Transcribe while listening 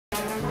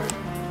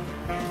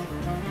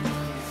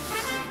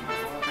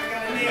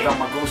got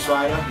my Ghost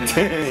Rider. That's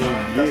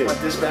my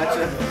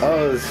dispatcher.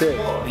 Oh shit.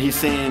 He's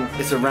saying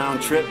it's a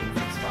round trip.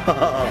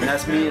 And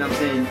that's me, and I'm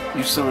saying,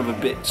 you son of a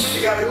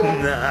bitch.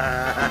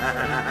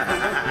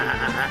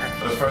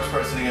 The first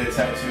person to get a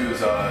tattoo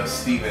is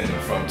Steven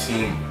from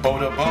Team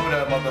Boda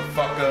Boda,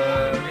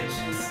 motherfucker.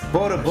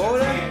 Boda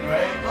Boda?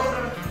 Right?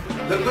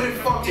 Look what it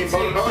fucking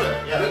Boda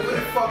Boda. Yeah. Look what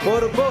it fucking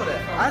Boda Boda.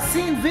 I've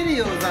seen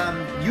videos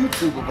on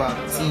YouTube about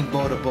Team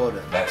Boda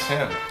Boda. That's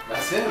him.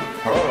 That's him.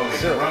 Oh,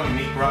 shit.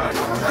 Unique ride.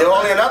 Then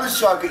only another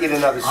shark could get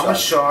another shark. I'm a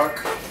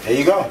shark. There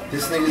you go.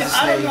 This nigga's a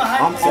snake.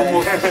 I'm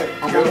almost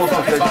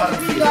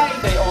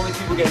Say only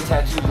people getting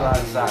tattoos are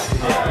outside.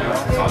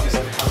 Yeah, so I'll just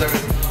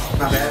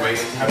wait,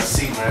 have a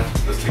seat, man.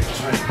 Let's take the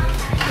train.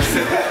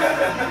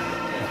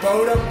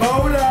 Boda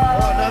Boda!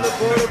 Oh, another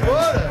Boda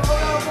Boda.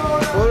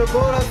 Boda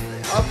Boda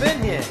up in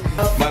here.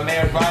 My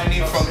man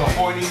Ronnie from the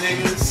Horny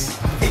Niggas.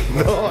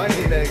 No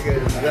horny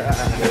niggas.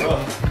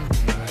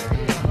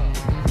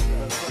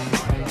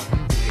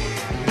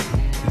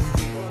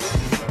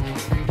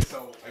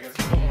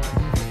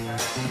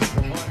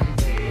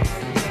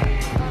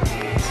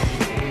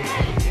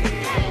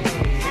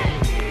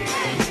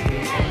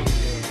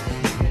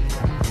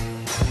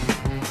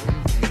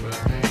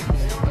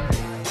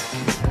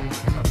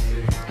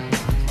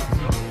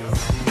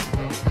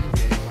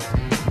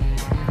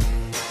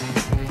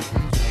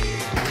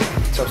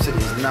 Tuff City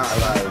is not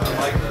allowed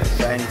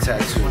for any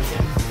tattoo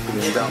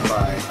being done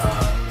by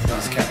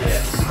these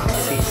cats.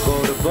 Team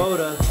Boda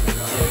Boda.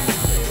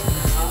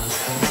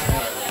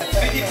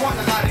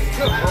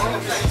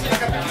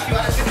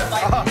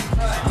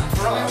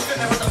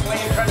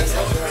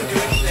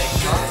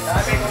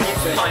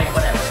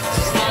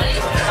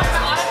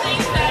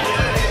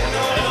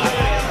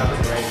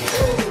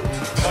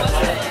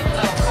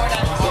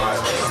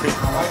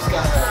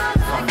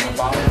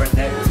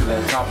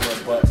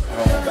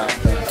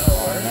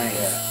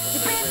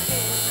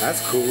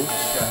 That's cool.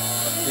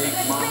 Big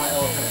mama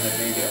elephant and a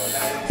baby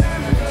elephant.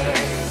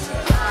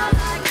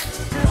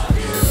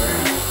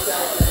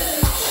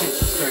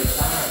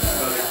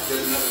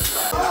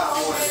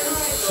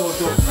 So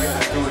dope.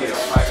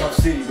 Tuff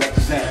City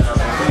represent.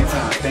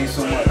 Anytime. Thanks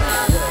so much.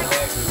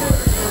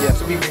 Yeah,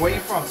 so where you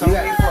from? Tell me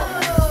where you from.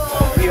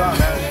 We are,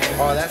 man.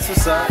 Oh, that's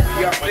what's up.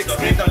 We are fixed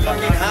in the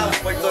fucking house.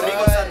 Puerto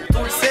Rico,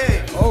 Santurce.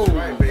 Oh,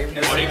 right,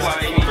 baby.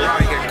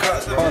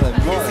 Hold on,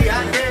 boy.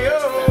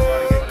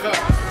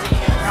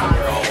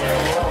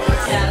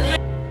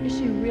 Is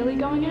she really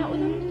going out with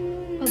him?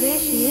 Oh, there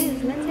she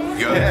is. Let's ask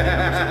Yo. her.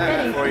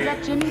 Betty, is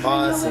that Jimmy's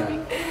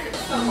Awesome.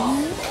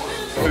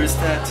 First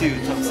tattoo,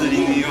 Tuff City,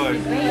 New York.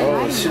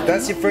 Oh, shit,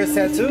 that's your first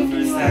tattoo?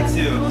 First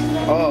tattoo.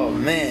 Oh,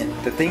 man.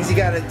 The things you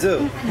gotta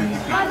do.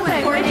 By the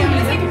way, Courtney, I'm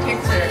gonna take a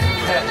picture.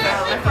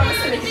 I promise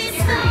to make it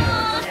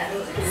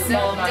screen.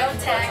 Don't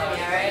tag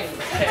me, alright?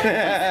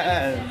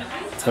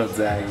 Don't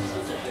tag me.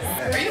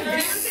 Are you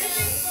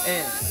videotaping?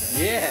 And,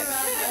 yeah.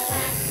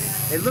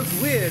 It looks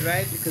weird,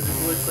 right? Because it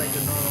looks like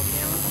a normal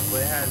camera, but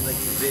it has like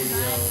the video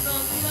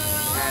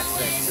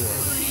aspect to it.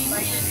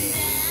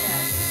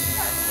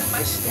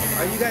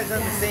 Are you guys on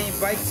the same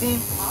bike team?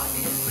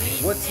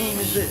 What team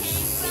is this?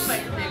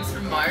 Biker babes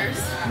from Mars.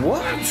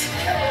 What?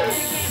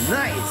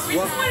 Nice. We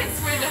just wanted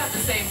Sweden to have the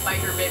same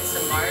biker babes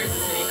from Mars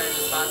as many times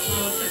as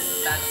possible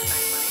because that's kind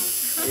of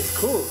funny. It's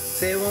cool.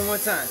 Say it one more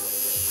time.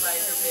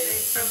 Biker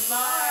babes from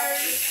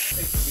Mars.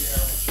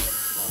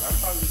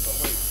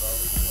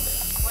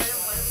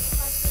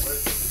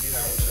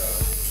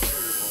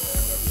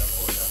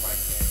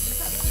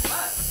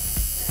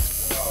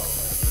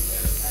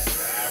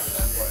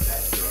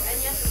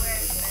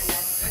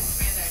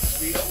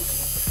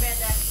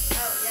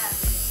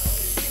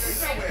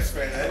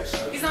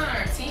 He's on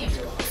our team.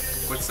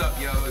 What's up,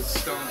 yo? It's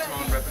Stone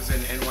Tone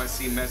representing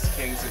NYC Mess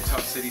Kings and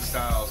Tuff City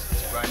Styles.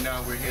 Right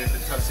now, we're here at the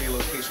Tuff City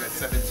location at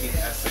 17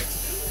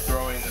 Essex,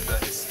 throwing the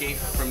Escape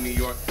from New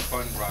York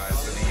Fun Ride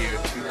for the year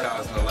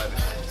 2011,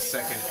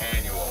 second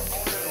annual.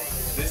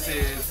 This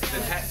is the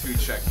tattoo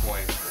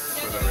checkpoint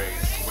for the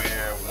race,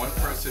 where one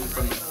person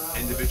from the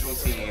individual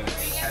team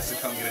has to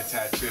come get a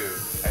tattoo.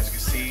 As you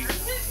can see,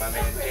 my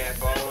man Dan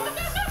Bones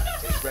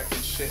is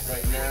wrecking shit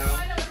right now.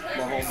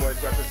 My homeboys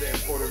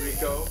representing Puerto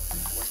Rico.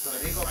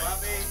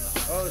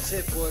 Oh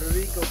shit, Puerto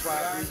Rico,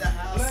 Bobby.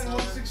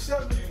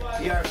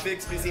 PR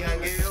fix, busy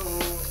hangueo.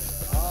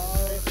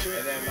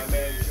 And then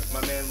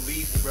my man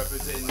Leaf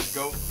representing the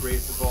GOAT,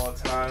 greatest of all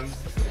time,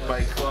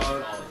 Bike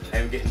Club,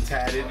 and getting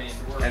tatted.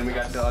 And we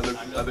got the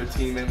other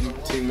team members.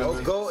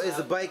 Oh, Go is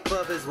a bike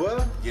club as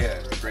well?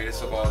 Yeah,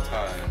 greatest of all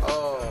time.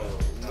 Oh,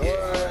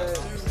 what?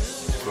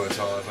 That's what it's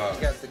all about.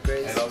 You got the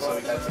greatest. And also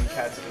we got some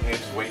cats in here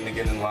just waiting to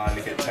get in line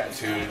to get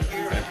tattooed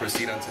and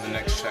proceed on to the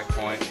next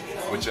checkpoint,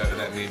 whichever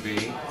that may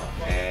be.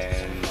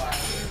 And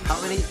how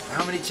many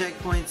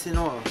checkpoints in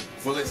all?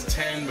 well, it's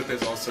 10, but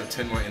there's also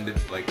 10 more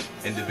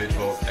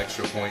individual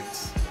extra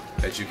points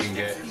that you can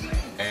get,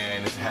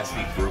 and it has to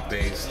be group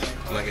based.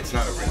 Like, it's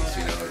not a race,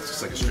 you know, it's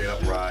just like a straight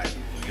up ride.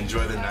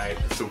 enjoy the night.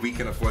 It's the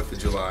weekend of 4th of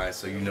July,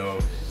 so you know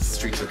the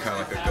streets are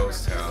kind of like a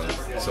ghost town.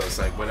 So it's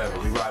like whatever,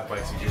 we ride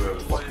bikes and do whatever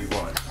the fuck we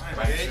want.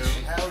 Right,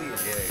 bitch? Hell yeah.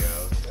 Yeah,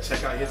 yo.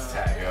 Check out his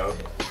tag, yo.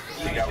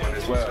 He got one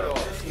as well.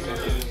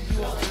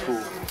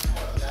 Cool.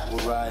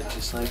 We'll ride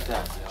just like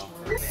that, yo.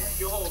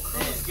 Your whole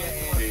crew's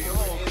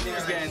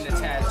getting the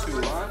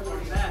tattoo, huh?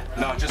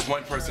 No, just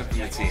one person from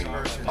the team.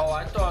 Oh,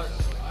 I thought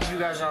you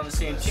guys are on the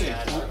same team.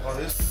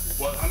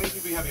 Well, how many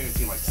people you have in your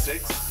team? Like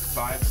 6?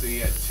 5? So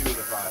yeah, 2 of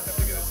the 5 have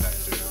to get a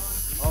tattoo.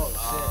 Oh,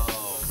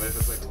 shit. But if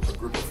it's like a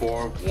group of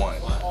 4,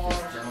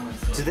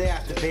 1. Do they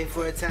have to pay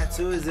for a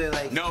tattoo? Is there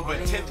like... No,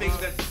 but tipping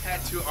the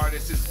tattoo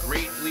artist is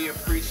greatly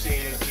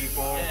appreciated,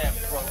 people. Yeah,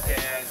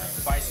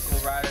 broke-ass bicycle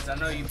riders. I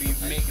know you be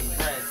making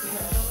bread.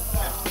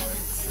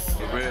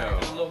 For real.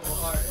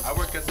 I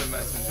work as a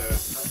messenger,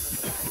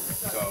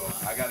 so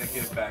I gotta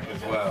give back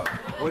as well.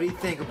 What do you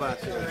think about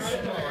this?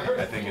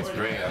 I think it's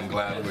great. I'm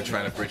glad we're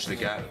trying to bridge the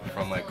gap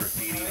from like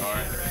graffiti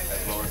art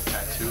as well as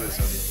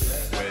tattooism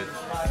with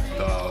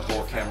the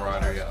whole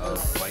camaraderie of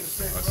like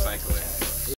cycling.